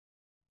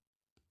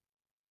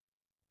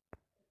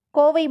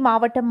கோவை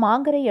மாவட்டம்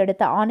மாங்கரை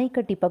அடுத்த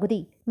ஆனைக்கட்டி பகுதி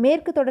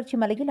மேற்கு தொடர்ச்சி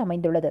மலையில்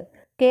அமைந்துள்ளது.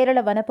 கேரள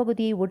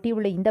வனப்பகுதியை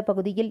ஒட்டியுள்ள இந்த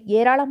பகுதியில்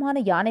ஏராளமான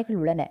யானைகள்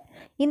உள்ளன.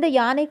 இந்த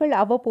யானைகள்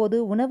அவ்வப்போது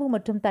உணவு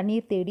மற்றும்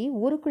தண்ணீர் தேடி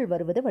ஊருக்குள்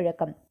வருவது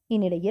வழக்கம்.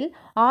 இந்நிலையில்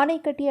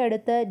ஆனைக்கட்டி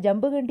அடுத்த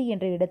ஜம்புகண்டி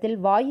என்ற இடத்தில்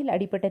வாயில்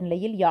அடிபட்ட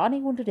நிலையில் யானை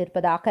ஒன்று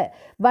நிற்பதாக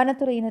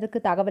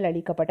வனத்துறையினருக்கு தகவல்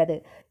அளிக்கப்பட்டது.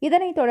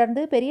 இதனைத்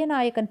தொடர்ந்து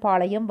பெரியநாயக்கன்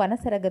பாளையம்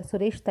வனசரகர்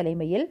சுரேஷ்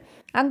தலைமையில்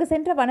அங்கு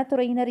சென்ற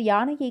வனத்துறையினர்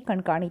யானையை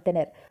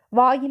கண்காணித்தனர்.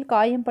 வாயில்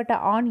காயம்பட்ட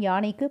ஆண்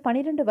யானைக்கு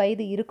 12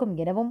 வயது இருக்கும்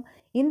எனவும்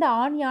இந்த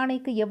ஆண்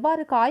யானைக்கு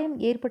எவ்வாறு காயம்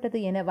ஏற்பட்டது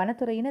என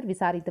வனத்துறையினர்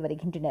விசாரித்து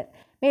வருகின்றனர்.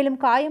 மேலும்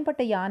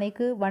காயம்பட்ட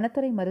யானைக்கு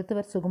வனத்துறை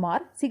மருத்துவர்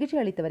சுகுமார் சிகிச்சை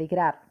அளித்து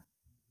வருகிறார்.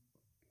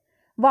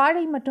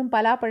 வாழை மற்றும்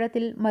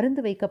பலாப்பழத்தில்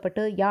மருந்து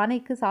வைக்கப்பட்டு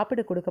யானைக்கு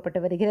சாப்பிட கொடுக்கப்பட்டு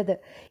வருகிறது.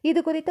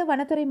 இதுகுறித்து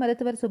வனத்துறை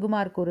மருத்துவர்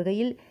சுகுமார்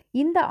கூறுகையில்,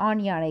 இந்த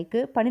ஆண் யானைக்கு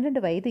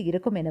 12 வயது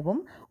இருக்கும்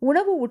எனவும்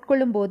உணவு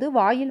உட்கொள்ளும் போது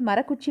வாயில்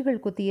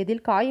மரக்குச்சிகள்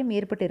குத்தியதில் காயம்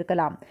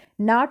ஏற்பட்டிருக்கலாம்.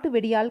 நாட்டு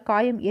வெடியால்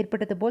காயம்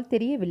ஏற்பட்டது போல்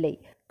தெரியவில்லை.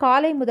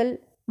 காலை முதல்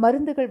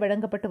மருந்துகள்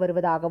வழங்கப்பட்டு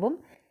வருவதாகவும்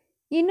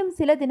இன்னும்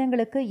சில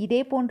தினங்களுக்கு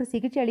இதேபோன்று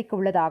சிகிச்சை அளிக்க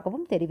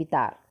உள்ளதாகவும்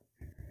தெரிவித்தார்.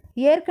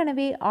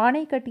 ஏற்கனவே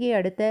ஆனைக்கட்டியை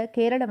அடுத்த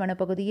கேரள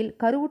வனப்பகுதியில்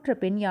கருவுற்ற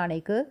பெண்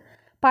யானைக்கு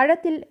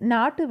பழத்தில்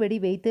நாட்டு வெடி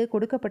வைத்து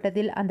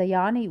கொடுக்கப்பட்டதில் அந்த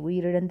யானை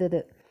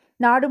உயிரிழந்தது.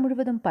 நாடு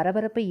முழுவதும்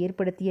பரபரப்பை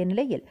ஏற்படுத்திய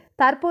நிலையில்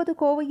தற்போது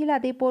கோவையில்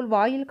அதேபோல்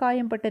வாயில்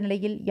காயம்பட்ட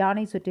நிலையில்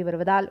யானை சுற்றி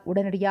வருவதால்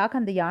உடனடியாக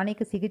அந்த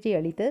யானைக்கு சிகிச்சை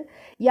அளித்து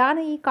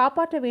யானையை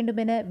காப்பாற்ற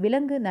வேண்டுமென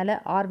விலங்கு நல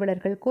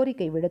ஆர்வலர்கள்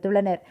கோரிக்கை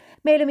விடுத்துள்ளனர்.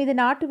 மேலும் இது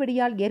நாட்டு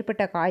வெடியால்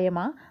ஏற்பட்ட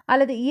காயமா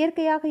அல்லது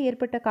இயற்கையாக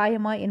ஏற்பட்ட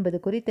காயமா என்பது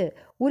குறித்து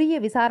உரிய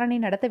விசாரணை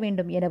நடத்த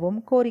வேண்டும்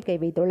எனவும் கோரிக்கை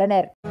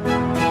வைத்துள்ளனர்.